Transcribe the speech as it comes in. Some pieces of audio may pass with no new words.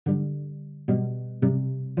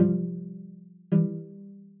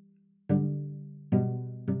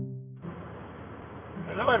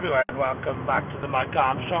welcome back to the Mike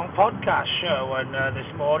Armstrong podcast show. And this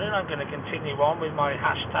morning I'm going to continue on with my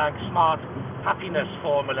hashtag Smart Happiness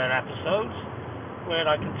Formula episodes, where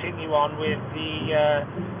I continue on with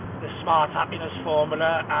the Smart Happiness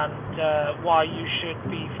Formula and why you should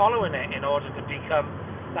be following it in order to become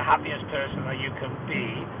the happiest person that you can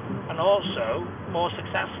be, and also more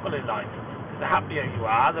successful in life. The happier you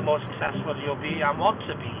are, the more successful you'll be and want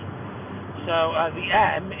to be. So the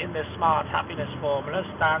M in the Smart Happiness Formula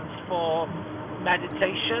stands for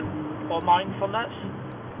meditation or mindfulness.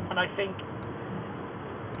 And I think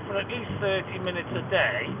for at least 30 minutes a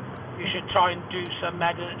day, you should try and do some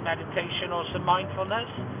meditation or some mindfulness.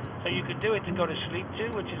 So you could do it to go to sleep too,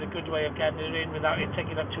 which is a good way of getting it in without it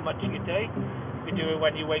taking up too much of your day. You can do it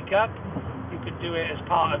when you wake up. You could do it as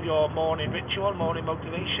part of your morning ritual, morning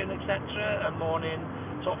motivation, etc., and morning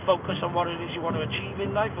sort of focus on what it is you want to achieve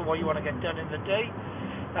in life or what you want to get done in the day.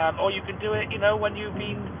 Or you can do it, when you've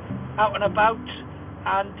been out and about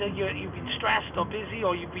and you've been stressed or busy,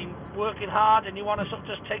 or you've been working hard and you want to sort of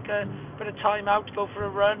just take a bit of time out, go for a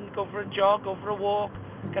run, go for a jog, go for a walk,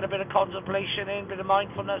 get a bit of contemplation in, a bit of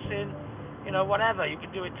mindfulness in, whatever. You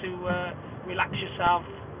can do it to relax yourself,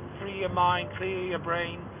 free your mind, clear your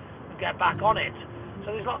brain, and get back on it.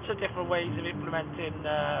 So there's lots of different ways of implementing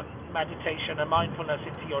meditation and mindfulness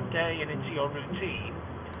into your day and into your routine.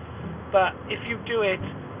 But if you do it,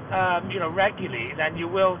 regularly, then you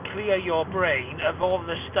will clear your brain of all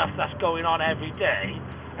the stuff that's going on every day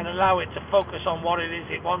and allow it to focus on what it is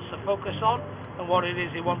it wants to focus on and what it is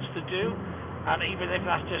it wants to do. And even if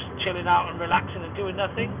that's just chilling out and relaxing and doing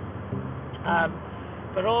nothing.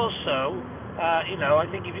 But also, I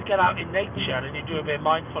think if you get out in nature and you do a bit of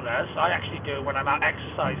mindfulness, I actually do it when I'm out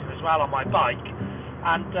exercising as well on my bike,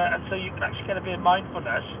 and so you can actually get a bit of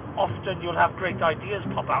mindfulness. Often you'll have great ideas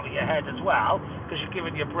pop out of your head as well, because you're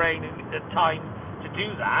giving your brain the time to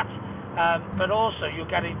do that, but also you'll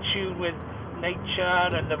get in tune with nature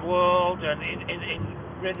and the world and in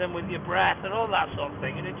rhythm with your breath and all that sort of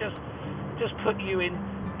thing, and it just put you in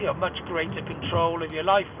much greater control of your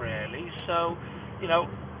life, really. So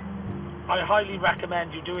I highly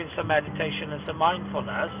recommend you doing some meditation and some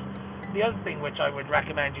mindfulness. The other thing which I would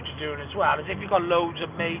recommend you to do as well is if you've got loads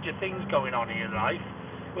of major things going on in your life,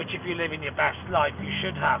 which if you're living your best life you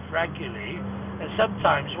should have regularly, and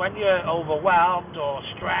sometimes when you're overwhelmed or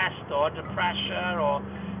stressed or under pressure, or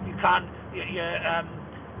you can't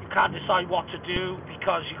decide what to do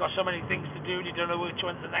because you've got so many things to do and you don't know which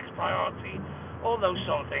one's the next priority, all those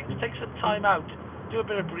sort of things, take some time out. Do a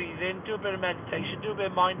bit of breathing, do a bit of meditation, do a bit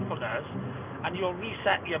of mindfulness, and you'll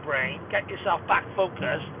reset your brain, get yourself back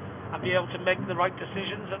focused, and be able to make the right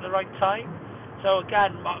decisions at the right time. So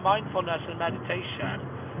again, mindfulness and meditation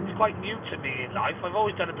is quite new to me in life. I've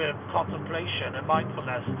always done a bit of contemplation and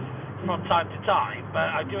mindfulness from time to time,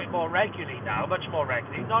 but I do it more regularly now, much more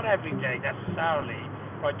regularly. Not every day necessarily,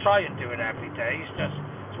 but I try and do it every day.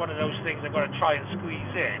 It's one of those things I've got to try and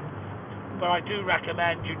squeeze in. But I do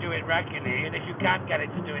recommend you do it regularly, and if you can get it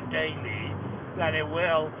to do it daily, then it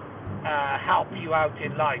will help you out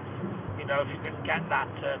in life. If you can get that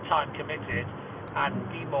time committed and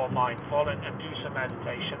be more mindful and do some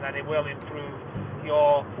meditation, then it will improve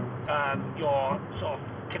your sort of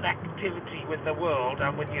connectivity with the world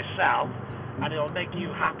and with yourself, and it'll make you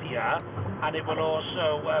happier, and it will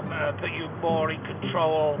also put you more in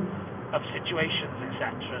control of situations,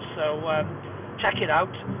 etc. So check it out.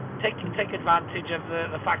 Take advantage of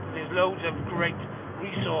the fact that there's loads of great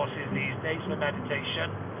resources these days for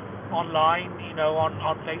meditation online,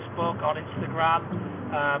 on Facebook, on Instagram,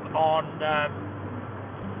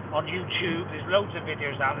 on YouTube. There's loads of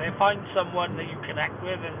videos out there. Find someone that you connect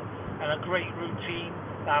with and a great routine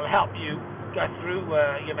that'll help you get through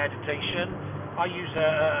your meditation. I use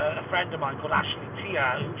a friend of mine called Ashley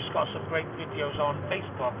Tia, who's got some great videos on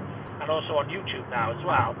Facebook and also on YouTube now as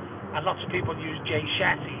well. And lots of people use Jay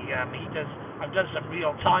Shetty. I've done some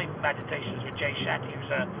real-time meditations with Jay Shetty,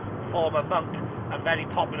 who's a former monk and very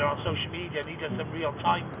popular on social media, and he does some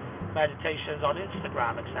real-time meditations on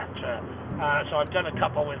Instagram, etc. So I've done a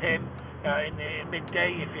couple with him in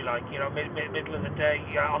midday, if you like, middle of the day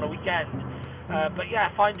on a weekend. But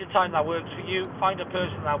yeah, find a time that works for you, find a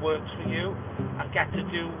person that works for you, and get to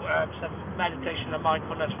do some meditation and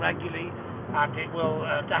mindfulness regularly, and it will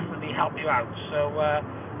definitely help you out. So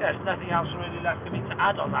there's nothing else really left for me to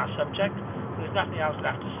add on that subject. There's nothing else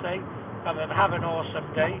left to say. Have an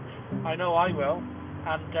awesome day. I know I will.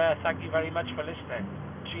 And thank you very much for listening.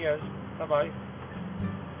 Cheers. Bye-bye.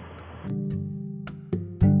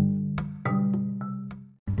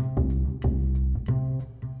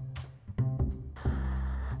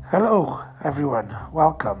 Hello, everyone.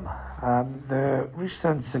 Welcome. The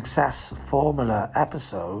recent Success Formula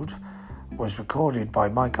episode was recorded by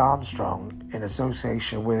Mike Armstrong in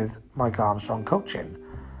association with Mike Armstrong Coaching,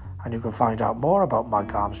 and you can find out more about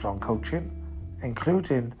Mike Armstrong Coaching,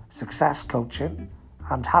 including success coaching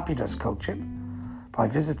and happiness coaching, by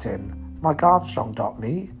visiting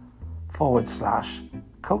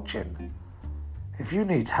mikearmstrong.me/coaching. If you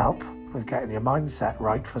need help with getting your mindset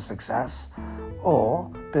right for success, or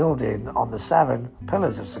building on the 7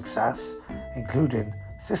 pillars of success, including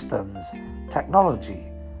systems,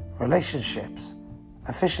 technology, relationships,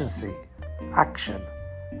 efficiency, action,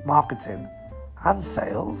 marketing, and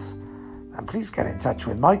sales, then please get in touch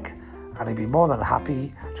with Mike, and he'd be more than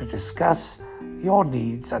happy to discuss your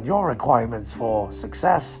needs and your requirements for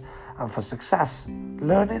success and for success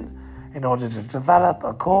learning in order to develop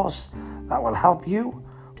a course that will help you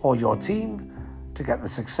or your team to get the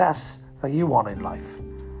success that you want in life.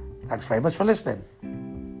 Thanks very much for listening.